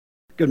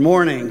Good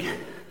morning.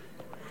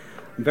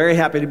 I'm very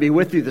happy to be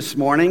with you this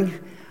morning.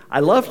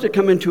 I love to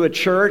come into a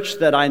church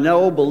that I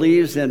know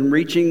believes in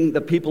reaching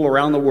the people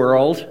around the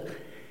world,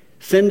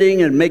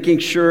 sending and making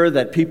sure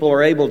that people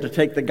are able to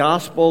take the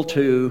gospel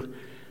to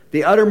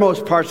the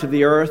uttermost parts of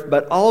the earth,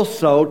 but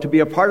also to be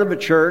a part of a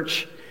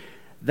church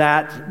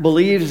that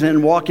believes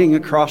in walking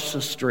across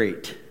the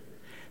street.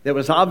 It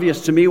was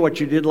obvious to me what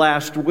you did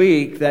last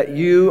week, that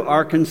you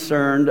are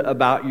concerned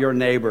about your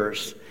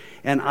neighbors.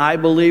 And I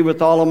believe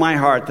with all of my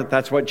heart that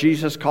that's what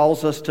Jesus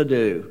calls us to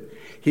do.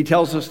 He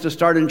tells us to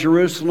start in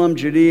Jerusalem,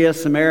 Judea,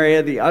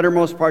 Samaria, the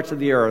uttermost parts of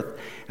the earth.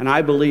 And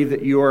I believe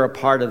that you are a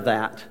part of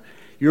that.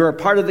 You're a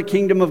part of the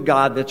kingdom of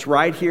God that's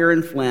right here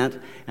in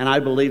Flint. And I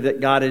believe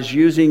that God is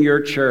using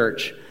your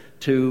church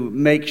to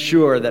make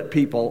sure that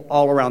people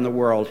all around the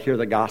world hear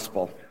the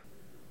gospel.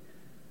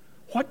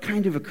 What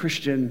kind of a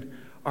Christian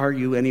are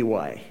you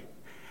anyway?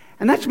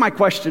 And that's my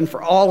question for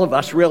all of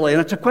us, really.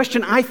 And it's a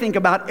question I think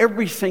about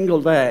every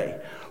single day.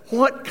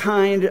 What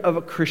kind of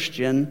a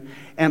Christian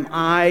am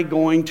I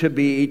going to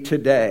be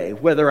today?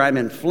 Whether I'm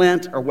in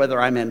Flint or whether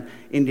I'm in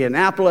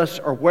Indianapolis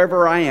or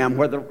wherever I am,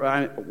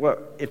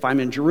 if I'm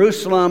in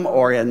Jerusalem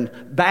or in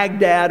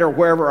Baghdad or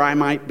wherever I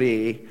might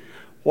be,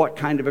 what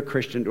kind of a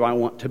Christian do I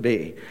want to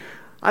be?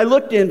 I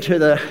looked into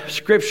the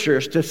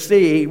scriptures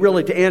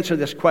to answer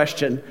this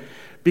question,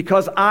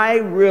 because I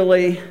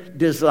really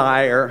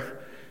desire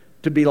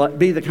to be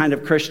the kind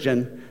of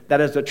Christian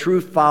that is a true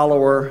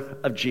follower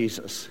of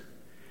Jesus.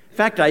 In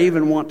fact, I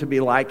even want to be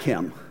like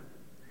him.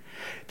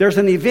 There's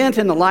an event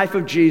in the life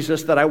of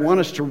Jesus that I want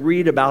us to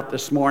read about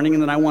this morning,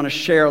 and then I want to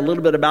share a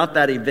little bit about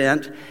that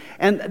event.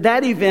 And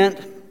that event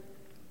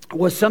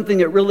was something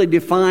that really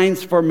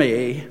defines for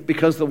me,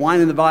 because the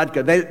wine and the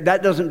vodka,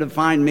 that doesn't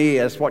define me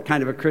as what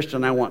kind of a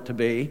Christian I want to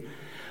be.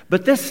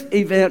 But this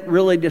event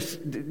really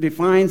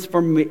defines for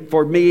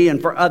me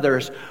and for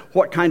others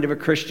what kind of a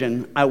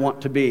Christian I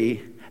want to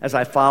be as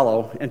I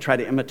follow and try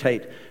to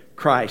imitate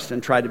Christ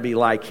and try to be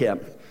like him.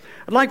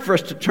 I'd like for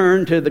us to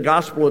turn to the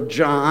Gospel of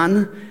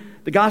John,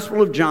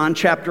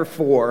 chapter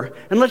 4.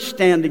 And let's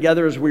stand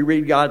together as we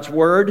read God's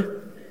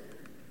Word.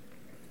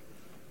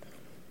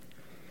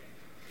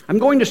 I'm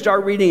going to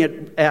start reading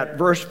it at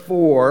verse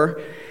 4,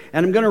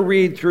 and I'm going to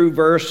read through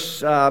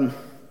verse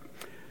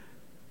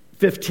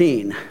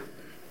 15.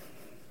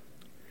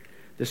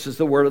 This is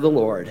the word of the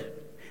Lord.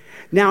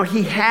 Now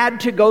he had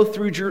to go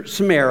through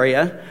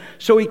Samaria,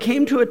 so he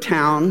came to a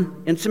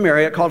town in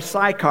Samaria called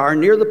Sychar,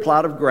 near the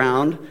plot of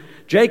ground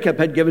Jacob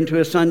had given to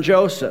his son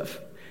Joseph.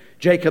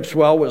 Jacob's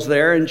well was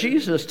there, and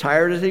Jesus,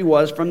 tired as he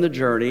was from the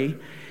journey,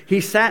 he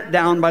sat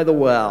down by the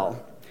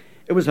well.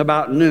 It was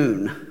about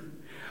noon.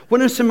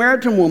 When a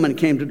Samaritan woman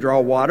came to draw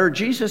water,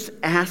 Jesus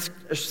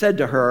said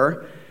to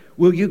her,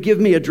 "Will you give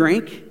me a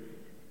drink?"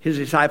 His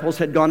disciples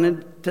had gone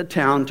into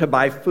town to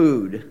buy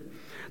food.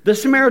 The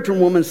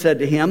Samaritan woman said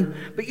to him,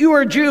 "But you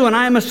are a Jew, and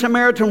I am a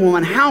Samaritan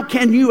woman. How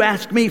can you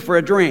ask me for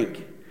a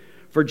drink?"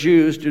 For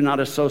Jews do not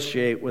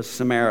associate with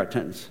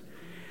Samaritans.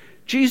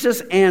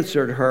 Jesus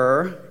answered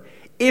her,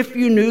 "If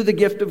you knew the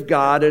gift of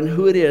God and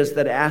who it is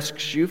that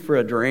asks you for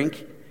a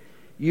drink,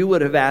 you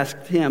would have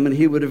asked him, and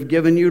he would have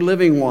given you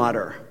living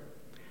water."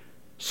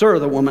 "Sir,"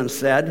 the woman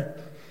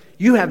said,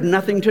 "you have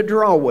nothing to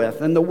draw with,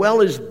 and the well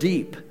is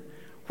deep.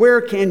 Where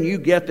can you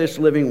get this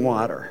living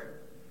water?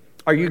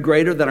 Are you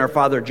greater than our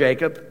father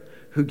Jacob,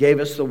 who gave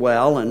us the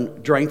well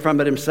and drank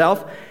from it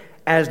himself,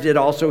 as did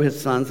also his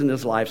sons and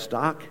his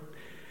livestock?"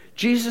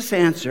 Jesus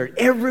answered,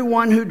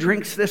 "Everyone who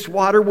drinks this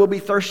water will be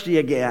thirsty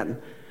again,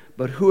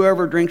 but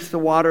whoever drinks the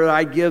water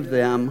I give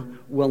them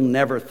will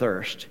never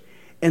thirst.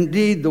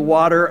 Indeed, the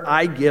water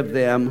I give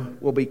them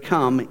will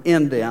become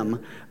in them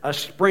a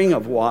spring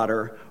of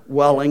water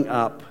welling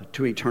up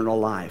to eternal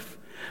life."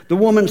 The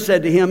woman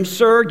said to him,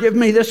 "Sir, give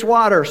me this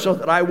water so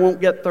that I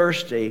won't get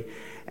thirsty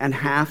and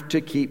have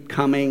to keep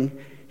coming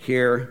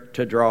here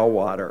to draw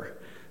water."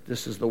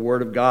 This is the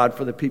word of God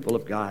for the people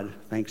of God.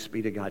 Thanks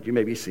be to God. You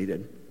may be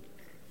seated.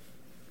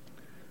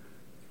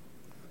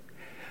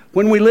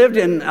 When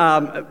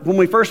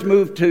we first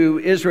moved to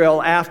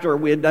Israel after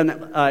we had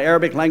done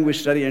Arabic language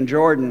study in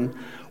Jordan,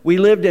 we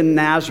lived in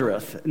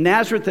Nazareth.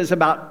 Nazareth is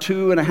about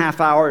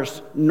 2.5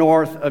 hours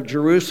north of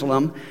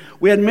Jerusalem.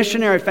 We had a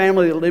missionary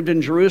family that lived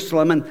in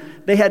Jerusalem, and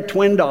they had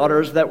twin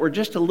daughters that were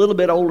just a little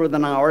bit older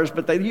than ours,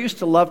 but they used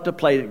to love to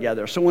play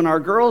together. So when our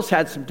girls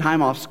had some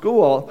time off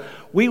school,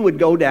 we would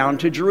go down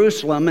to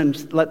Jerusalem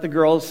and let the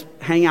girls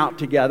hang out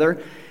together.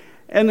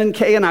 And then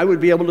Kay and I would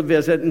be able to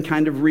visit and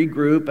kind of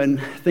regroup and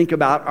think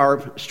about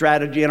our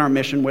strategy and our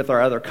mission with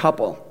our other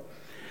couple.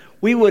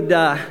 We would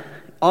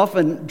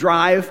often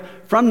drive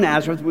from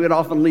Nazareth. We would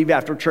often leave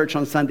after church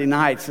on Sunday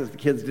nights, as the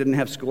kids didn't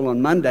have school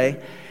on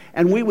Monday.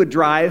 And we would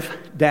drive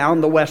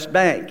down the West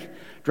Bank,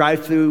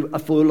 drive through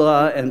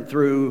Afula and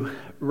through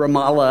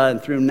Ramallah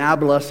and through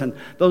Nablus and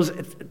those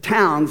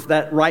towns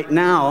that right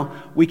now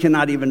we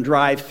cannot even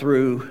drive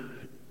through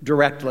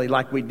directly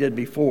like we did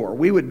before.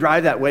 We would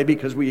drive that way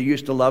because we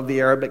used to love the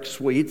Arabic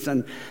sweets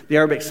and the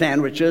Arabic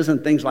sandwiches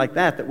and things like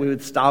that we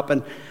would stop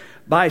and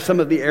buy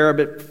some of the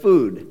Arabic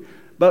food.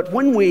 But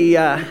when we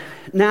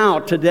Now,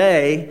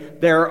 today,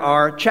 there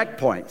are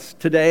checkpoints.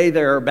 Today,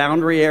 there are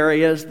boundary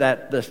areas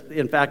that,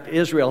 in fact,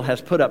 Israel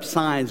has put up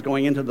signs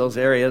going into those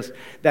areas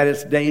that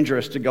it's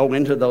dangerous to go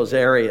into those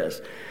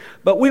areas.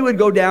 But we would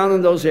go down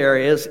in those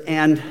areas,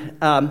 and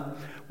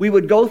we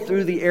would go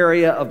through the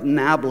area of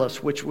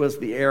Nablus, which was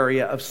the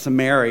area of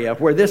Samaria,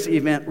 where this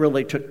event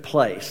really took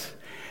place.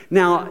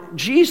 Now,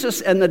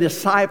 Jesus and the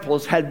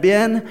disciples had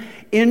been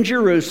in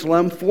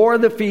Jerusalem for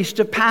the Feast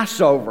of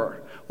Passover,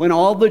 when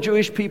all the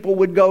Jewish people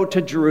would go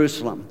to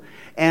Jerusalem.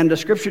 And the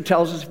scripture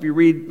tells us, if you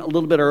read a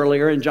little bit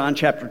earlier in John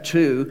chapter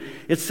 2,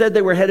 it said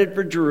they were headed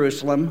for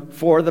Jerusalem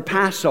for the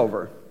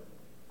Passover.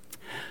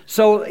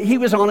 So he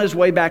was on his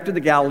way back to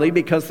the Galilee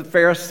because the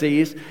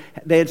Pharisees,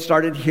 they had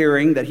started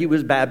hearing that he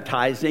was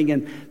baptizing,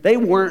 and they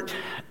were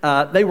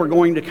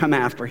going to come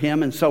after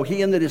him, and so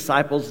he and the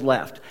disciples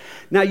left.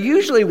 Now,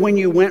 usually when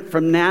you went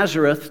from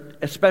Nazareth,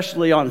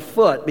 especially on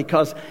foot,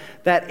 because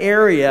that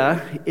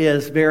area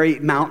is very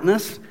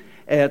mountainous,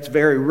 it's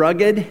very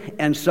rugged,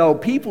 and so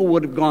people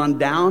would have gone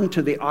down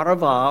to the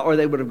Arava, or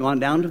they would have gone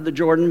down to the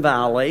Jordan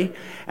Valley,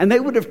 and they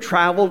would have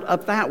traveled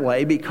up that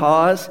way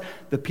because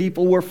the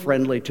people were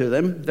friendly to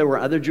them. There were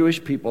other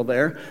Jewish people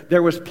there.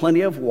 There was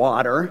plenty of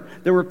water.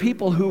 There were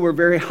people who were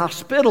very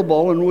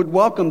hospitable and would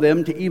welcome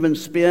them to even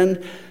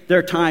spend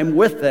their time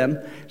with them.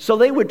 So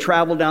they would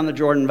travel down the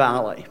Jordan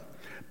Valley.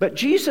 But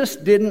Jesus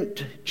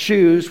didn't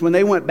choose, when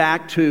they went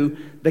back to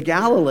the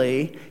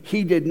Galilee,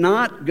 he did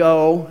not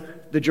go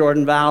the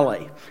Jordan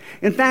Valley.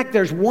 In fact,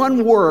 there's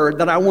one word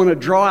that I want to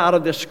draw out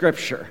of this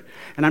scripture,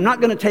 and I'm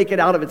not going to take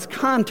it out of its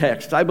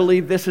context. I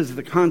believe this is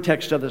the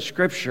context of the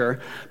scripture,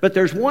 but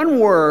there's one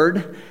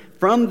word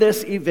from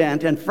this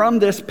event and from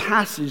this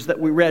passage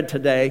that we read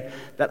today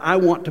that I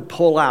want to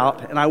pull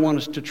out, and I want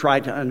us to try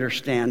to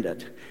understand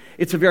it.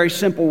 It's a very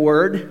simple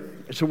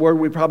word. It's a word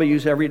we probably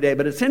use every day,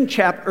 but it's in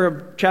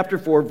chapter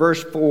 4,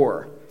 verse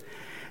 4.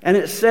 And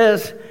it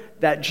says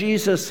that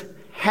Jesus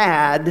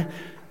had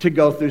to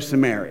go through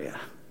Samaria.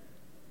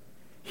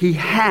 He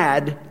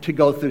had to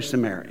go through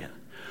Samaria.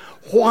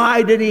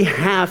 Why did he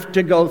have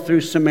to go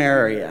through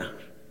Samaria?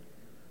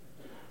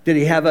 Did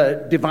he have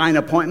a divine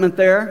appointment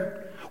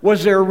there?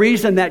 Was there a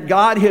reason that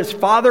God, his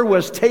Father,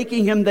 was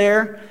taking him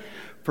there?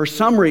 For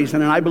some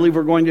reason, and I believe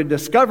we're going to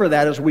discover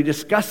that as we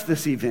discuss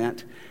this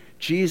event,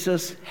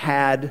 Jesus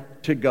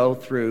had to go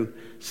through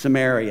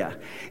Samaria.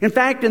 In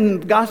fact, in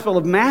the Gospel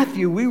of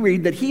Matthew, we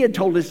read that he had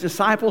told his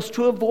disciples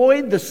to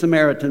avoid the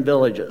Samaritan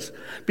villages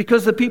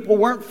because the people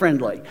weren't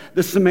friendly.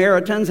 The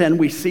Samaritans, and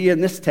we see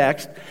in this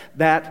text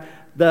that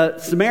the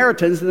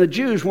Samaritans and the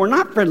Jews were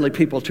not friendly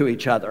people to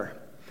each other.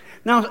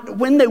 Now,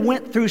 when they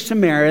went through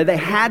Samaria, they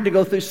had to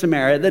go through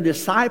Samaria. The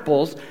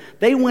disciples,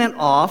 they went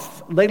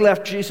off. They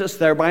left Jesus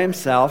there by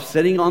himself,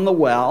 sitting on the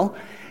well.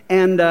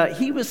 And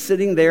he was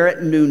sitting there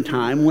at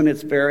noontime when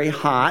it's very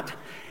hot.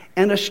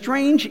 And a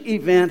strange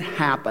event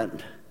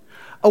happened.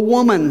 A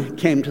woman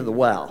came to the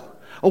well.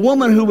 A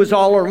woman who was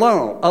all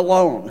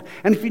alone.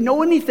 And if you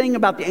know anything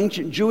about the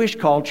ancient Jewish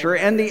culture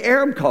and the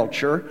Arab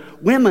culture,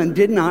 women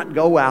did not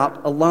go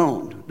out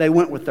alone. They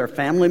went with their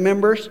family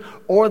members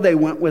or they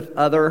went with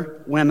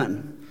other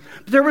women.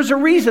 But there was a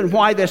reason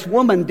why this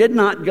woman did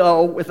not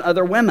go with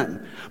other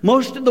women.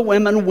 Most of the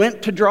women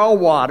went to draw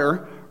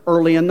water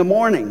early in the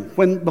morning,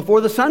 before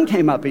the sun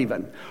came up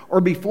even,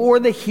 or before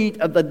the heat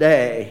of the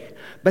day.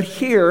 But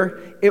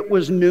here, it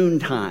was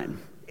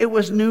noontime. It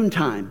was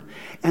noontime.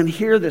 And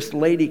here this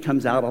lady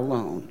comes out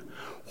alone.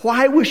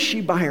 Why was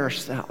she by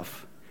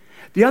herself?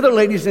 The other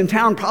ladies in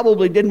town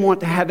probably didn't want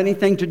to have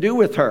anything to do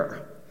with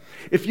her.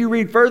 If you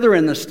read further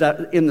in the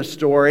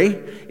story,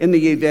 in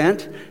the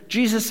event,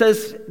 Jesus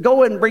says,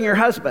 "Go and bring your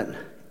husband."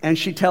 And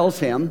she tells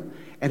him,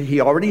 and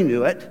he already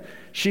knew it,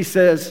 she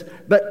says,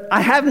 "But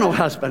I have no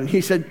husband."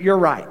 He said, "You're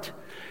right."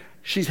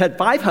 She's had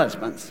 5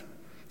 husbands,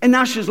 and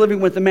now she's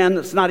living with a man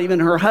that's not even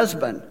her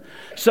husband.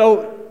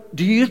 So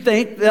do you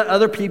think that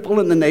other people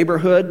in the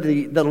neighborhood,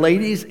 the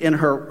ladies in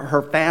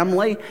her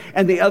family,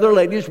 and the other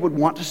ladies would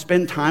want to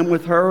spend time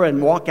with her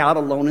and walk out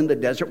alone in the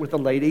desert with a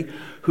lady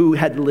who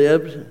had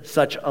lived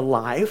such a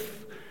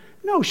life?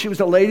 No, she was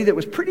a lady that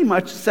was pretty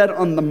much set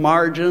on the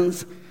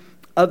margins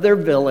of their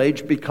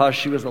village because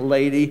she was a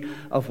lady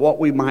of what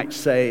we might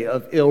say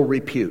of ill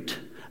repute,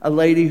 a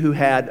lady who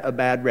had a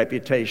bad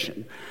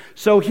reputation.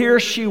 So here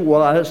she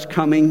was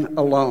coming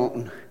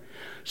alone.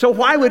 So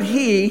why would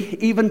he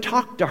even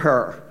talk to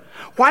her?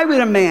 Why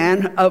would a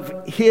man of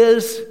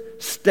his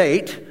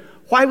state,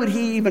 why would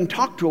he even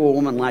talk to a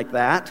woman like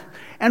that?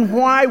 And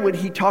why would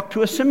he talk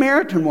to a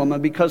Samaritan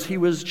woman? Because he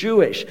was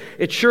Jewish.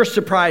 It sure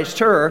surprised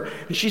her.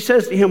 And she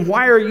says to him,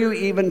 "Why are you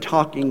even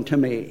talking to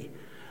me?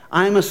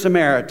 I'm a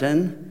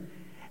Samaritan."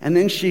 And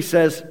then he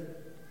says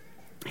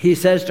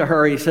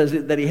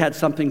that he had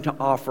something to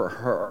offer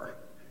her.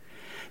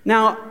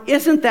 Now,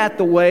 isn't that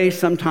the way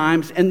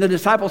sometimes? And the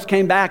disciples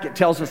came back. It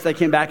tells us they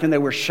came back and they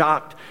were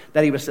shocked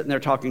that he was sitting there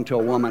talking to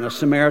a woman, a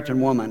Samaritan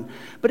woman.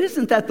 But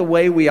isn't that the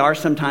way we are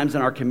sometimes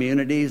in our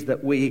communities,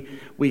 that we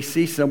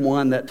see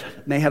someone that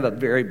may have a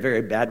very,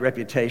 very bad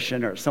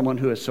reputation or someone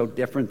who is so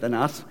different than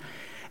us?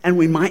 And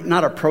we might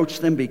not approach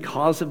them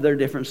because of their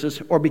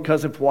differences or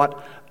because of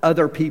what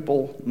other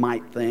people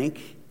might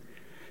think.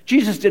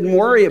 Jesus didn't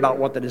worry about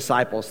what the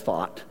disciples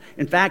thought.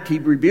 In fact, he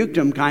rebuked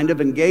them kind of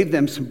and gave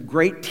them some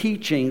great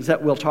teachings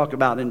that we'll talk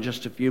about in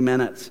just a few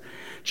minutes.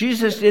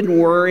 Jesus didn't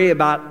worry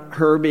about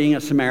her being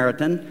a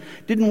Samaritan,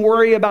 didn't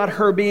worry about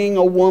her being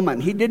a woman.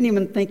 He didn't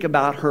even think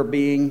about her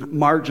being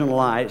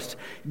marginalized.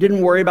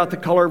 Didn't worry about the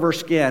color of her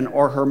skin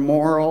or her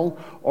moral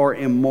or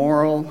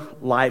immoral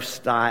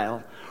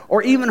lifestyle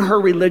or even her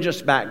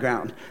religious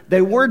background.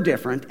 They were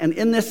different, and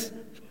in this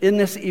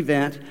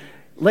event,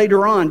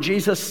 later on,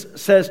 Jesus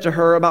talks to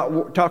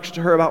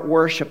her about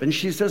worship, and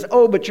she says,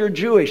 "Oh, but you're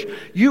Jewish.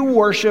 You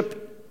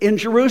worship in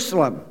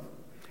Jerusalem.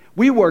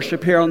 We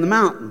worship here on the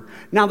mountain."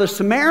 Now, the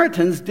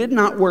Samaritans did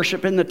not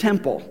worship in the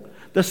temple.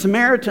 The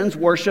Samaritans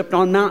worshiped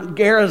on Mount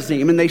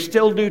Gerizim, and they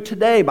still do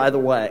today, by the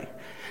way.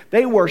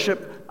 They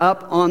worship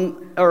on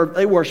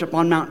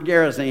Mount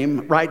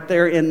Gerizim, right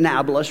there in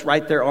Nablus,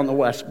 right there on the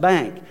West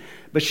Bank.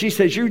 But she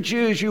says, "You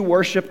Jews, you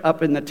worship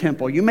up in the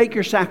temple. You make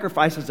your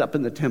sacrifices up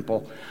in the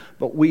temple.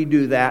 But we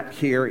do that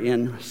here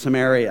in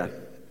Samaria,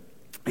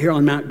 here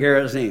on Mount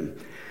Gerizim."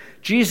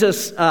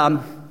 Jesus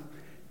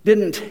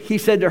he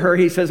said to her,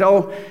 he says,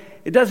 "Oh,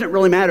 it doesn't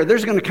really matter.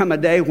 There's going to come a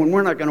day when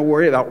we're not going to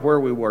worry about where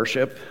we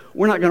worship.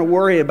 We're not going to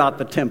worry about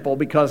the temple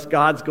because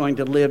God's going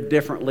to live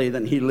differently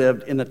than he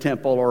lived in the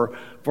temple or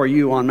for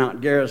you on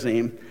Mount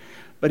Gerizim."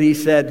 But he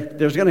said,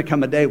 there's going to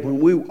come a day when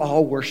we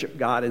all worship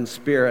God in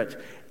spirit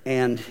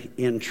and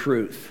in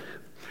truth.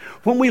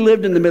 When we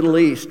lived in the Middle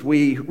East,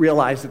 we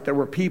realized that there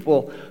were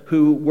people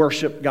who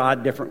worshiped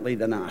God differently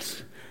than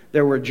us.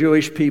 There were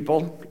Jewish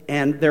people,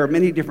 and there are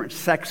many different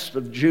sects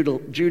of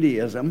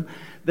Judaism.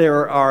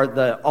 There are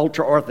the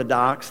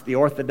ultra-Orthodox, the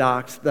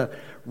Orthodox, the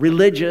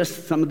religious,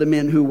 some of the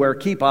men who wear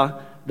kippah,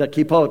 the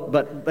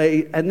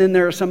kippot, and then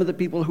there are some of the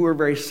people who are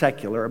very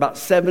secular. About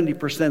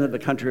 70% of the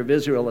country of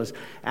Israel is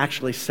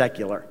actually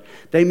secular.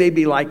 They may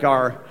be like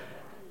I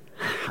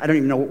don't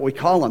even know what we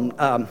call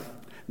them,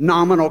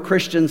 nominal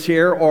Christians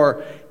here,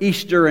 or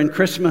Easter and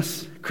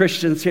Christmas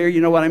Christians here, you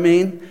know what I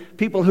mean?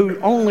 People who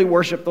only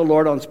worship the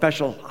Lord on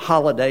special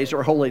holidays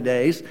or holy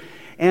days.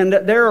 And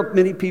there are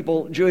many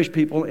people, Jewish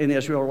people in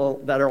Israel,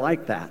 that are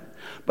like that.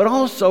 But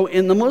also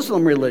in the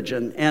Muslim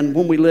religion, and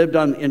when we lived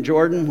in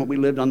Jordan, when we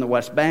lived on the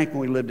West Bank, when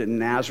we lived in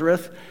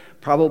Nazareth,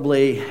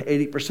 probably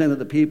 80% of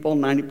the people,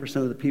 90%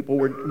 of the people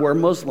were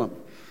Muslim.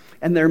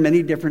 And there are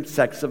many different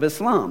sects of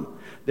Islam.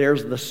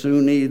 There's the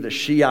Sunni, the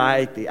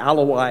Shiite, the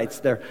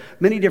Alawites. There are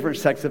many different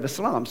sects of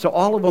Islam. So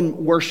all of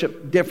them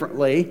worship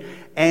differently,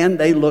 and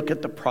they look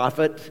at the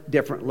prophet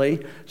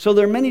differently. So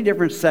there are many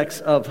different sects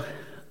of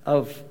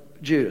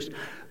Jews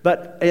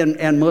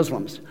and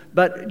Muslims.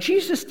 But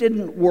Jesus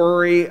didn't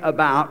worry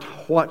about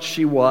what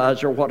she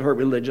was or what her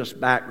religious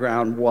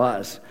background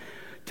was.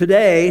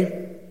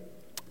 Today,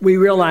 we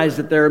realize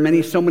that there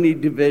are so many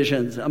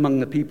divisions among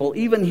the people.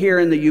 Even here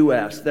in the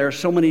U.S., there are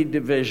so many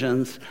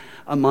divisions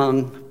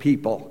among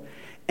people.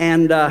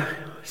 And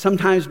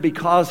sometimes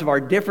because of our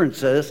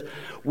differences,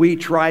 we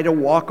try to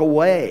walk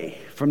away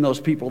from those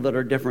people that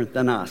are different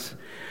than us.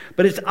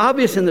 But it's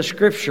obvious in the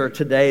scripture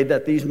today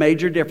that these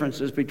major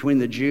differences between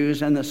the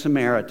Jews and the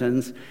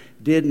Samaritans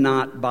did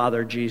not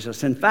bother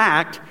Jesus. In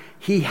fact,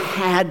 he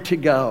had to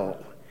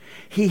go.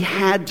 He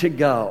had to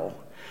go.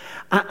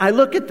 I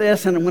look at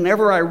this, and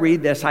whenever I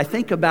read this, I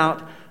think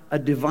about a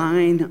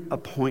divine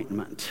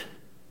appointment.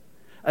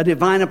 A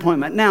divine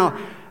appointment. Now,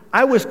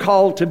 I was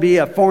called to be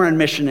a foreign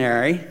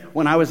missionary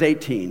when I was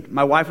 18.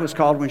 My wife was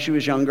called when she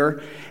was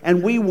younger,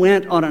 and we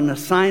went on an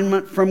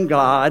assignment from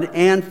God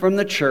and from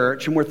the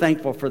church, and we're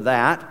thankful for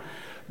that.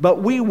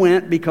 But we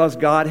went because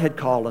God had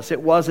called us.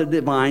 It was a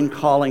divine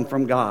calling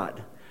from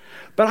God.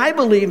 But I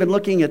believe in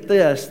looking at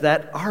this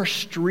that our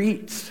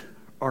streets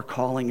are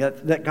calling,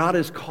 that God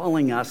is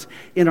calling us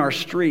in our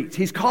streets.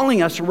 He's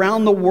calling us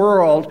around the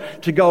world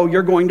to go,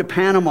 you're going to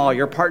Panama,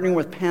 you're partnering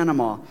with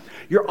Panama.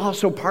 You're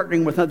also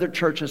partnering with other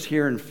churches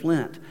here in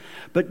Flint.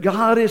 But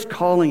God is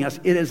calling us.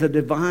 It is a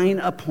divine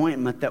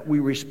appointment that we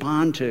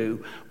respond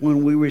to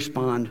when we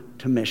respond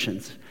to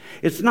missions.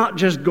 It's not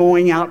just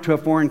going out to a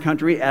foreign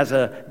country as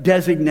a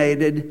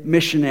designated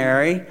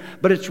missionary,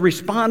 but it's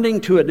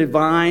responding to a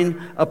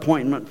divine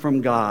appointment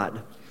from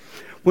God.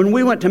 When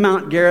we went to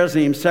Mount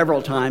Gerizim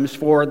several times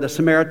for the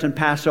Samaritan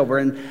Passover,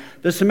 and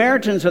the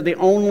Samaritans are the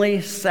only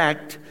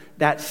sect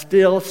that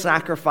still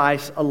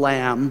sacrifice a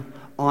lamb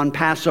on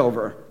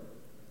Passover.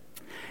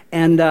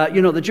 And,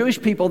 the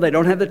Jewish people, they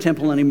don't have the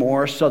temple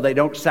anymore, so they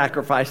don't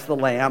sacrifice the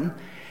lamb.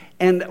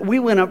 And we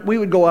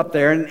would go up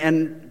there,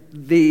 and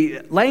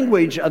the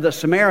language of the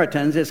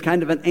Samaritans is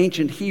kind of an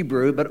ancient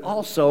Hebrew, but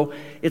also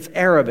it's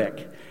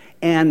Arabic,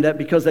 and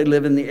because they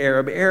live in the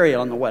Arab area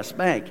on the West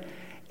Bank.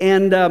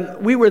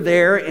 And we were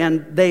there,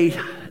 and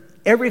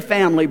every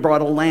family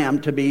brought a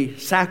lamb to be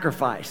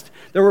sacrificed.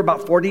 There were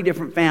about 40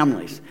 different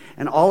families,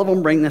 and all of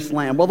them bring this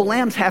lamb. Well, the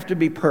lambs have to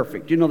be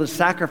perfect. The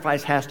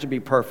sacrifice has to be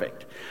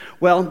perfect.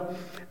 Well,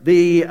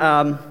 the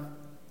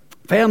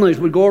families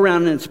would go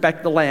around and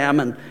inspect the lamb,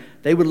 and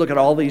they would look at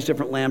all these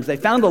different lambs. They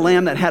found a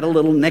lamb that had a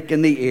little nick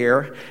in the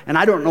ear, and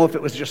I don't know if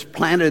it was just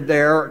planted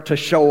there to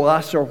show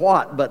us or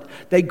what, but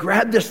they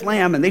grabbed this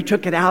lamb and they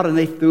took it out and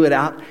they threw it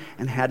out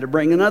and had to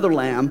bring another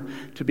lamb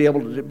to be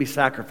able to be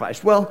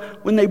sacrificed. Well,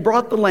 when they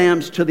brought the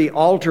lambs to the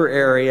altar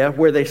area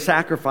where they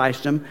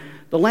sacrificed them,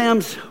 the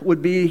lambs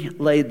would be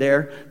laid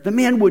there. The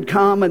men would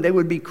come and they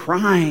would be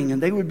crying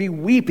and they would be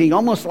weeping,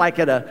 almost like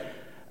at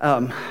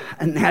a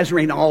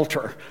Nazarene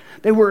altar.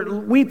 They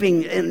were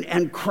weeping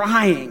and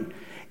crying.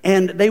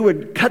 And they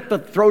would cut the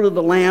throat of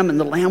the lamb, and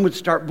the lamb would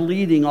start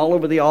bleeding all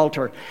over the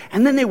altar.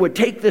 And then they would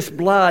take this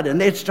blood, and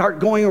they'd start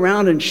going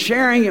around and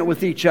sharing it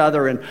with each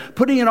other and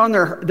putting it on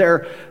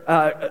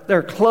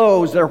their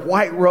clothes, their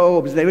white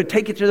robes. They would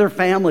take it to their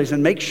families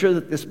and make sure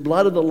that this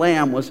blood of the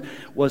lamb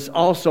was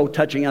also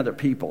touching other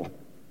people.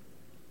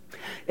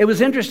 It was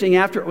interesting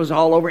after it was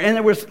all over, and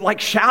there was like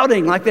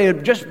shouting, like they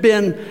had just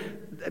been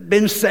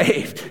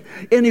saved.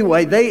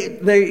 Anyway,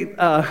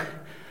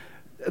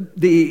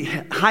 the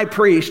high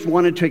priest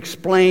wanted to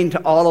explain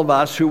to all of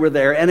us who were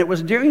there, and it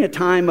was during a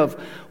time of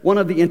one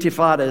of the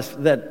intifadas,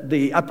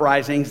 the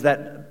uprisings,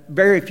 that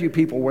very few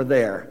people were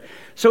there.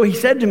 So he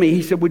said to me,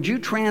 he said, would you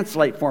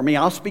translate for me?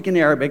 I'll speak in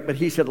Arabic, but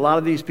he said a lot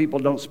of these people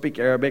don't speak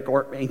Arabic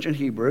or ancient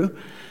Hebrew.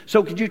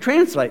 So could you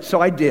translate?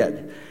 So I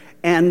did.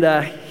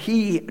 And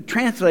he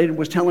translated,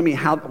 was telling me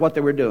what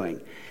they were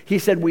doing. He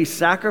said, we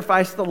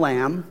sacrifice the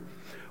lamb.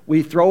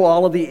 We throw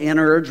all of the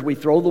innards, we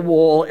throw the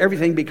wool,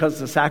 everything, because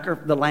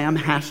the lamb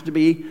has to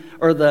be,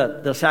 or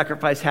the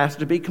sacrifice has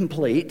to be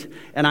complete,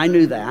 and I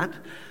knew that.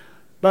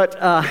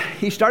 But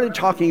he started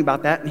talking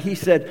about that, and he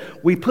said,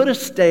 we put a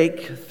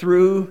stake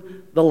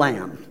through the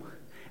lamb,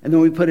 and then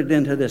we put it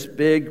into this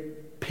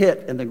big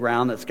pit in the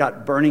ground that's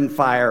got burning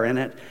fire in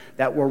it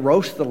that will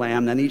roast the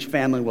lamb. Then each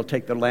family will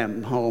take their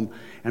lamb home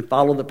and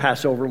follow the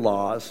Passover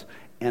laws,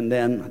 and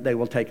then they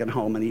will take it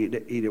home and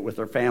eat it with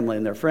their family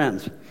and their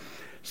friends.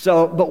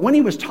 So, but when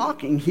he was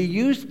talking, he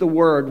used the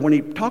word, when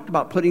he talked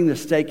about putting the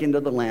stake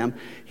into the lamb,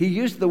 he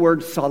used the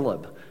word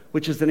salib,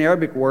 which is an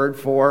Arabic word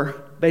for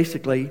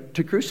basically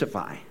to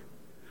crucify.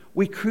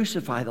 We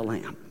crucify the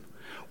lamb.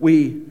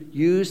 We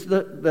use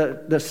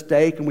the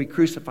stake and we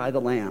crucify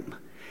the lamb.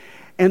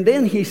 And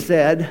then he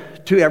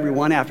said to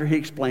everyone after he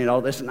explained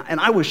all this, and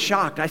I was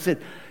shocked. I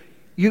said,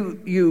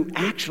 you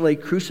actually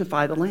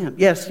crucify the lamb.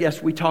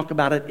 Yes, we talk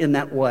about it in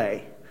that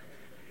way.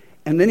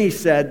 And then he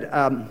said,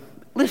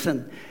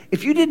 listen,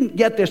 if you didn't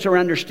get this or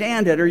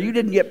understand it, or you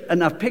didn't get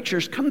enough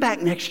pictures, come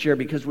back next year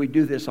because we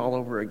do this all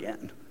over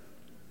again.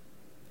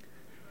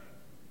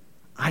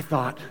 I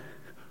thought,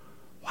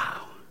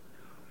 wow,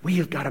 we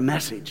have got a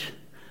message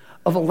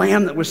of a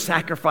lamb that was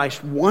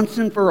sacrificed once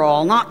and for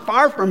all, not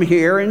far from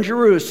here in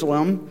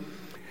Jerusalem,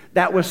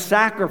 that was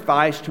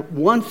sacrificed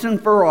once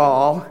and for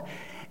all.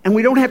 And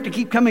we don't have to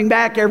keep coming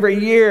back every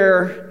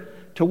year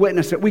to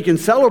witness it. We can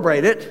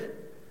celebrate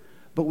it,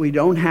 but we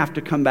don't have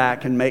to come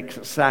back and make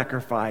a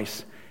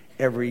sacrifice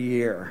every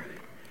year.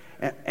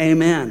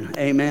 Amen.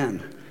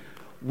 Amen.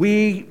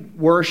 We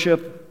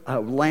worship a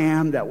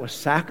lamb that was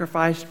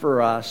sacrificed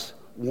for us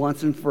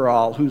once and for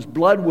all, whose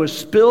blood was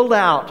spilled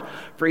out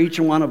for each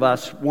one of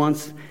us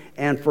once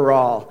and for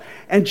all.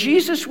 And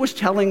Jesus was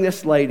telling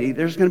this lady,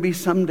 there's going to be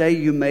someday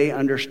you may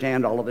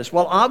understand all of this.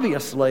 Well,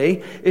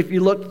 obviously, if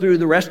you look through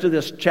the rest of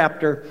this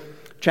chapter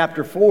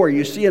 4,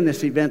 you see in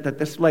this event that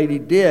this lady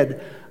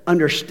did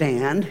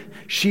understand.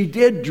 She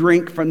did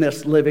drink from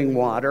this living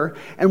water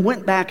and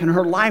went back, and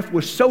her life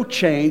was so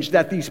changed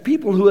that these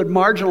people who had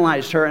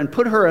marginalized her and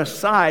put her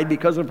aside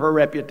because of her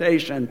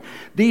reputation,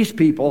 these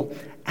people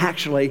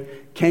actually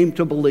came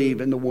to believe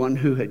in the one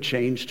who had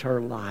changed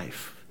her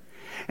life.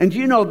 And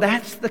you know,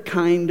 that's the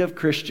kind of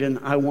Christian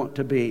I want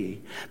to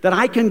be. That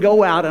I can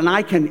go out and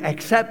I can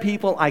accept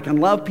people, I can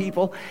love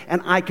people,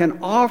 and I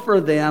can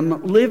offer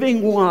them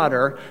living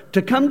water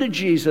to come to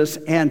Jesus,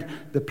 and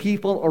the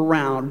people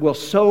around will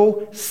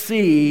so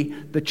see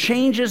the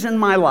changes in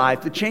my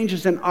life, the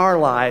changes in our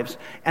lives,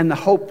 and the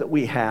hope that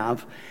we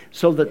have,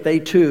 so that they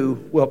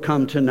too will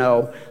come to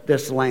know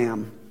this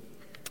Lamb.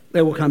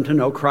 They will come to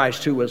know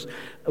Christ who was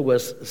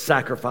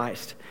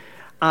sacrificed.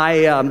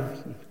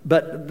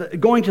 But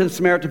going to the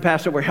Samaritan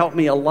Passover helped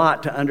me a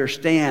lot to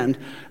understand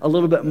a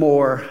little bit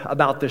more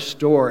about this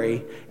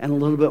story and a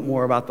little bit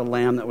more about the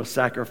lamb that was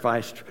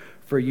sacrificed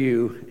for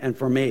you and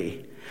for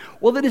me.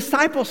 Well, the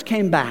disciples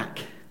came back.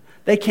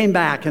 They came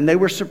back and they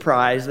were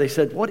surprised. They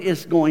said, what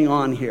is going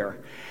on here?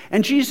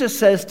 And Jesus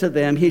says to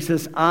them, he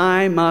says,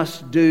 I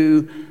must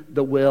do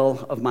the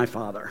will of my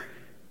Father.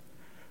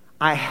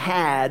 I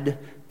had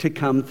to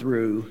come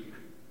through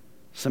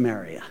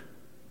Samaria.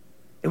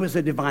 It was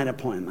a divine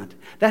appointment.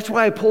 That's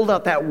why I pulled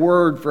out that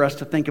word for us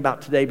to think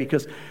about today,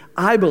 because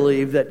I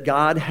believe that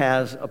God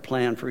has a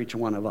plan for each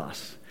one of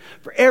us.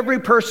 For every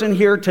person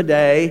here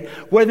today,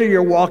 whether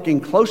you're walking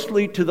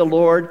closely to the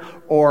Lord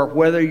or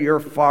whether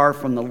you're far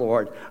from the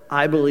Lord,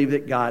 I believe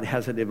that God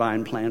has a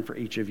divine plan for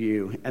each of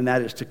you, and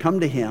that is to come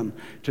to Him,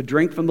 to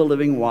drink from the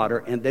living water,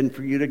 and then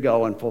for you to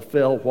go and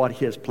fulfill what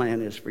His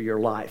plan is for your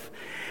life.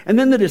 And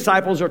then the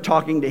disciples are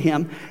talking to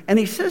Him, and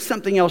He says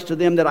something else to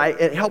them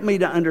that it helped me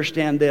to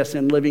understand this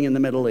in living in the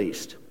Middle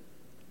East.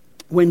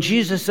 When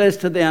Jesus says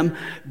to them,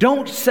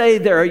 don't say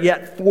there are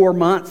yet 4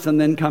 months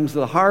and then comes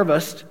the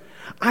harvest.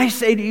 I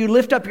say to you,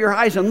 lift up your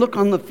eyes and look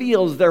on the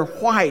fields. They're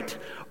white,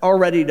 all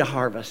ready to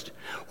harvest.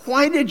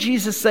 Why did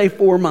Jesus say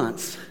 4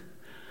 months?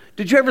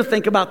 Did you ever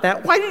think about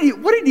that? What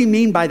did he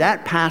mean by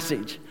that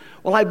passage?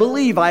 Well, I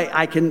believe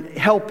I can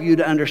help you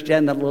to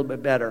understand that a little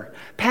bit better.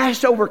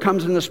 Passover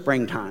comes in the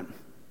springtime.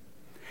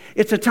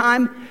 It's a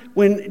time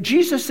when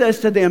Jesus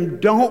says to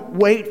them, don't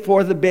wait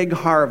for the big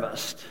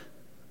harvest.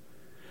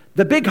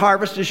 The big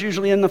harvest is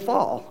usually in the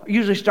fall. It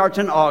usually starts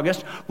in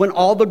August when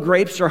all the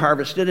grapes are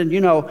harvested.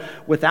 And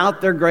without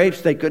their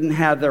grapes, they couldn't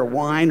have their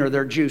wine or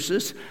their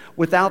juices.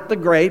 Without the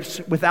grapes,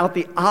 without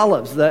the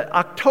olives, the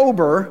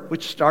October,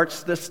 which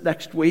starts this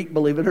next week,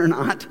 believe it or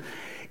not,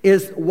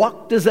 is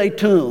Waqt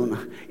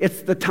Zaytun.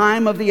 It's the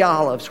time of the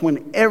olives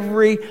when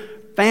every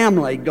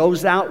family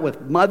goes out with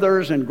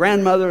mothers and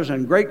grandmothers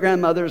and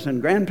great-grandmothers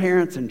and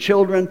grandparents and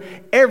children.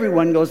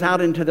 Everyone goes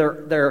out into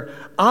their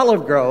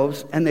olive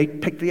groves and they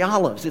pick the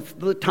olives. It's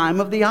the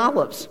time of the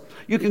olives.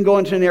 You can go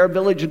into an Arab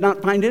village and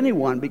not find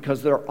anyone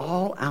because they're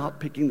all out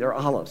picking their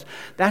olives.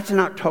 That's in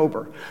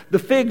October. The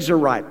figs are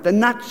ripe. The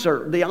nuts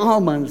are, the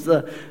almonds,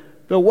 the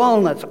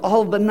walnuts,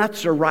 all the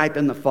nuts are ripe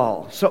in the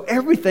fall. So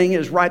everything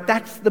is ripe.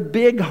 That's the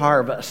big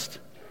harvest.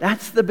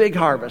 That's the big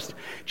harvest.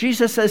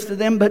 Jesus says to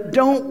them, but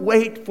don't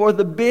wait for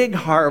the big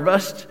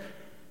harvest.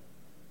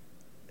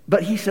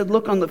 But He said,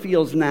 look on the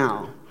fields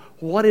now.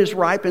 What is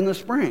ripe in the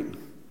spring?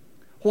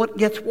 What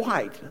gets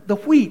white? The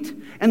wheat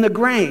and the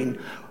grain.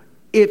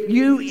 If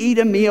you eat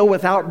a meal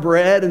without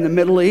bread in the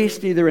Middle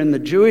East, either in the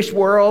Jewish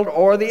world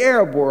or the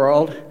Arab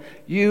world,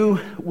 you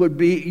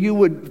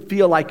would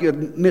feel like you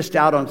had missed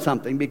out on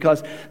something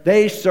because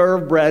they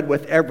serve bread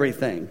with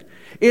everything.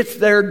 It's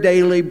their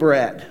daily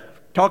bread.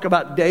 Talk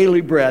about daily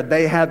bread.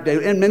 They have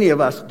daily, and many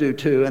of us do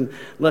too,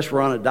 unless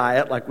we're on a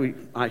diet like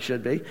I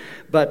should be.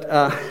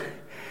 But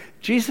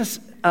Jesus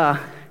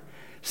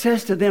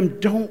says to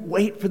them, don't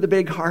wait for the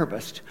big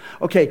harvest.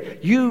 Okay,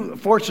 you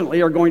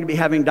fortunately are going to be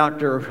having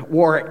Dr.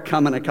 Warwick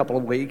come in a couple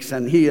of weeks,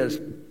 and he is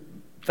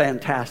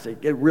fantastic.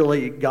 It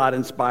really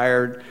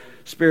God-inspired,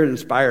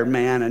 Spirit-inspired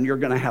man, and you're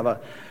going to have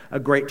a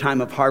great time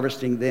of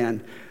harvesting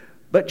then.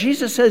 But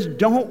Jesus says,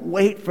 don't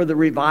wait for the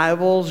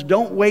revivals.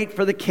 Don't wait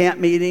for the camp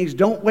meetings.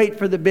 Don't wait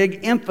for the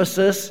big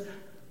emphasis.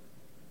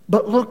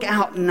 But look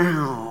out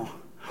now.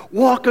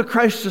 Walk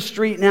across the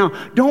street now.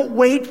 Don't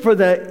wait for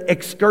the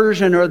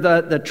excursion or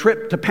the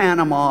trip to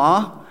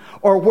Panama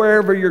or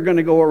wherever you're going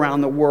to go around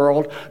the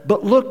world.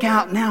 But look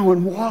out now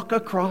and walk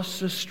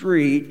across the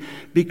street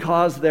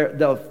because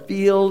the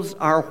fields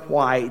are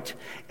white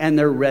and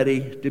they're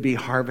ready to be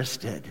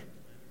harvested.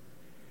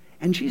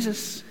 And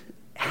Jesus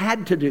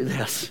had to do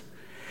this.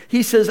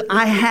 He says,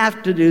 I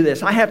have to do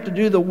this. I have to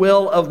do the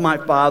will of my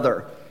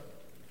Father.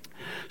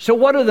 So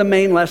what are the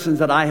main lessons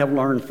that I have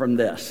learned from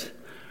this?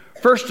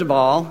 First of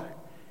all,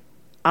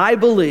 I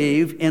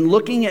believe in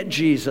looking at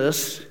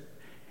Jesus,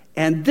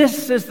 and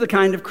this is the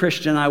kind of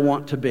Christian I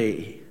want to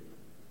be.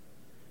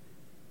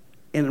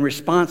 In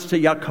response to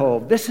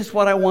Yaakov, this is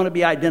what I want to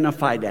be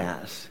identified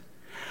as.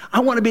 I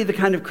want to be the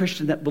kind of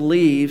Christian that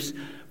believes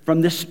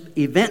from this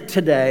event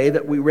today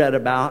that we read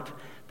about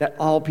that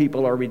all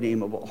people are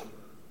redeemable.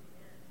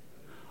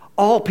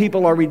 All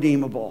people are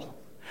redeemable.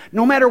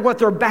 No matter what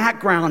their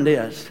background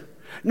is.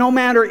 No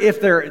matter if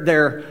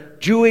they're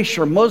Jewish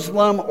or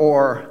Muslim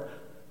or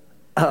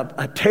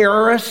a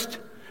terrorist.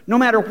 No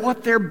matter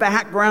what their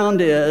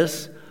background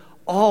is,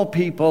 all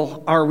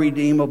people are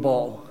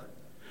redeemable.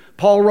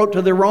 Paul wrote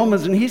to the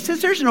Romans and he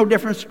says there's no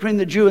difference between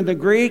the Jew and the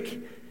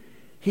Greek.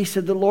 He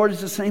said the Lord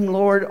is the same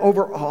Lord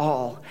over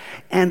all.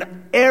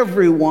 And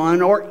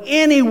everyone or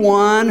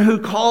anyone who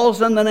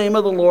calls on the name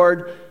of the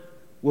Lord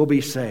will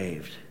be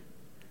saved.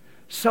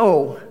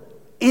 So,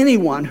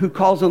 anyone who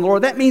calls on the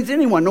Lord, that means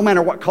anyone, no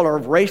matter what color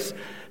of race,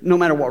 no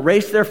matter what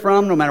race they're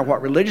from, no matter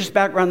what religious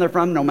background they're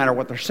from, no matter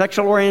what their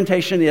sexual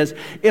orientation is,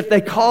 if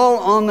they call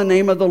on the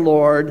name of the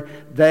Lord,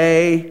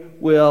 they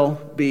will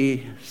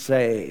be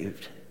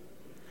saved.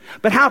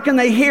 But how can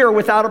they hear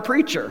without a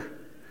preacher?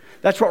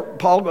 That's what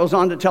Paul goes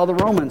on to tell the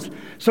Romans.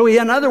 So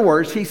in other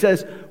words, he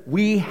says,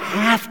 we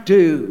have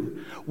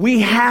to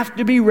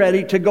be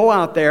ready to go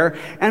out there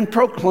and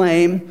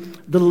proclaim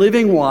the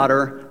living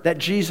water that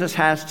Jesus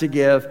has to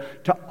give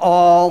to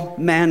all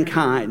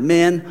mankind,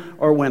 men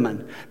or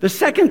women. The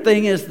second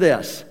thing is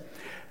this.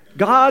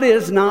 God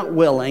is not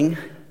willing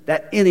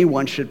that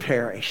anyone should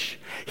perish.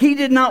 He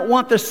did not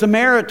want the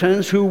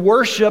Samaritans who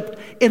worshiped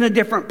in a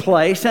different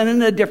place and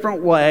in a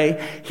different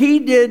way. He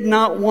did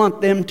not want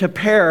them to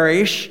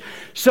perish.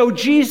 So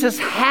Jesus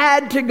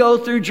had to go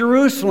through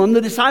Jerusalem.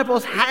 The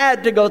disciples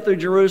had to go through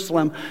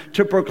Jerusalem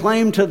to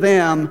proclaim to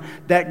them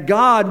that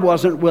God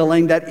wasn't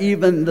willing that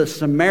even the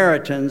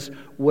Samaritans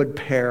would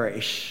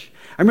perish.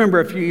 I remember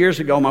a few years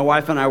ago, my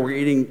wife and I were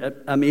eating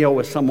a meal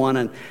with someone,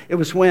 and it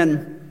was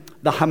when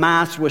the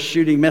Hamas was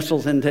shooting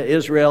missiles into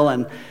Israel,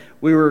 and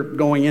we were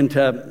going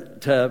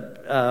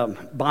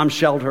into bomb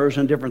shelters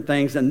and different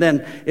things, and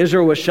then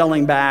Israel was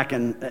shelling back,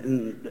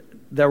 and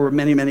there were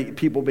many, many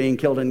people being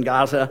killed in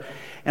Gaza.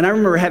 And I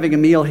remember having a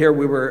meal here.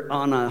 We were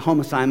on a home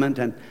assignment,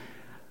 and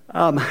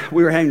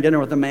we were having dinner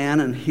with a man,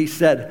 and he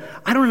said,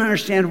 I don't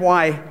understand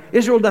why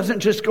Israel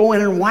doesn't just go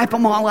in and wipe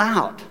them all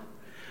out.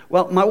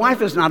 Well, my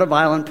wife is not a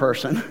violent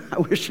person. I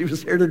wish she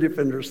was here to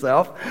defend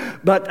herself.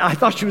 But I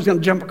thought she was going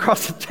to jump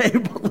across the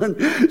table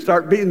and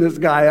start beating this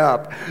guy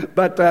up.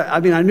 But,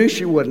 I knew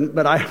she wouldn't,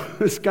 but I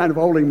was kind of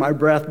holding my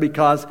breath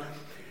because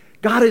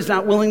God is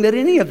not willing that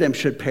any of them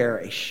should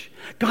perish.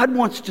 God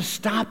wants to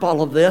stop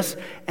all of this,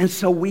 and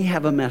so we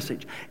have a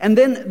message. And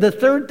then the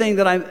third thing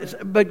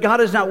but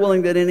God is not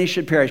willing that any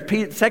should perish.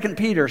 2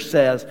 Peter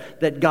says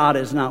that God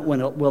is not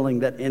willing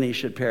that any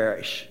should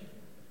perish.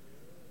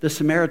 The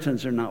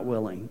Samaritans are not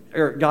willing,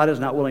 or God is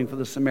not willing for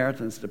the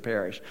Samaritans to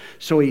perish.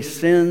 So he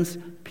sends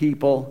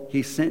people,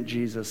 he sent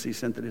Jesus, he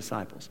sent the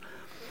disciples.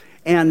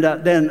 And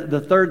then the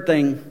third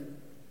thing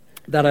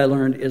that I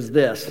learned is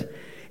this.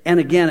 And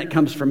again, it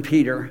comes from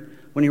Peter.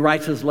 When he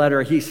writes his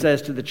letter, he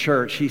says to the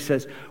church, he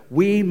says,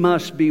 we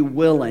must be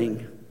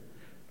willing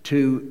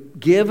to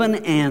give an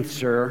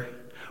answer.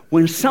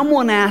 When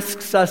someone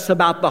asks us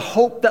about the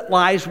hope that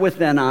lies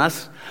within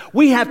us,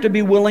 we have to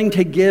be willing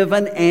to give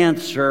an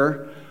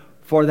answer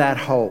for that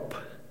hope. I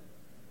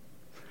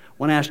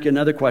want to ask you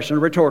another question, a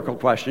rhetorical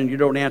question. You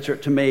don't answer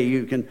it to me.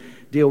 You can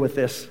deal with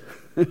this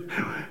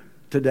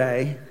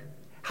today.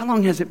 How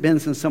long has it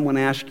been since someone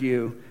asked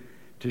you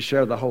to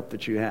share the hope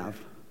that you have?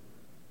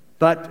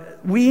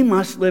 But we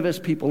must live as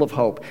people of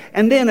hope.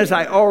 And then, as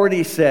I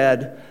already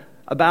said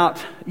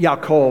about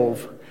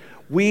Yaakov,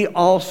 we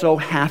also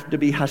have to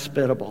be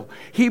hospitable.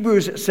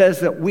 Hebrews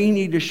says that we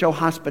need to show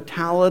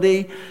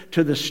hospitality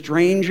to the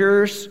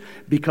strangers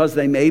because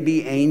they may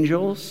be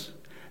angels.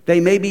 They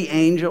may be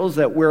angels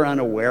that we're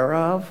unaware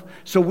of.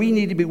 So we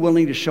need to be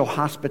willing to show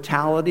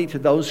hospitality to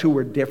those who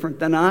are different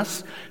than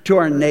us, to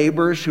our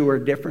neighbors who are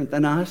different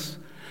than us,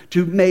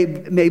 to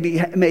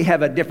may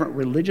have a different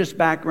religious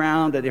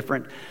background,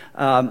 from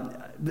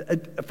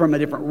a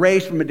different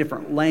race, from a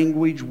different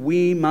language.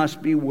 We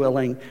must be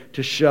willing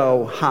to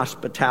show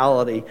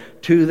hospitality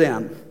to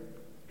them.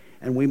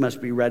 And we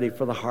must be ready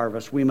for the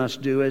harvest. We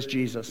must do as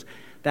Jesus.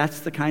 That's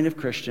the kind of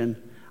Christian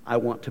I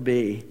want to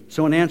be.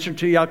 So in answer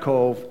to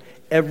Yaakov,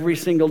 every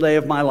single day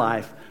of my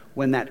life,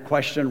 when that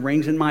question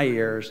rings in my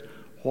ears,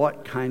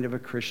 what kind of a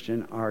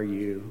Christian are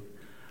you?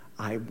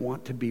 I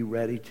want to be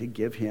ready to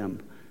give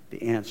him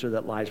the answer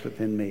that lies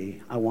within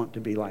me. I want to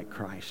be like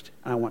Christ.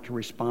 I want to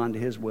respond to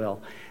his will,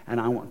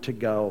 and I want to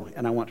go,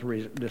 and I want to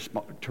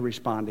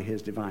respond to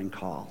his divine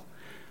call.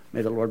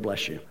 May the Lord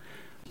bless you.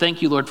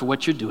 Thank you, Lord, for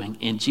what you're doing.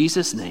 In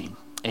Jesus' name,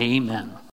 amen.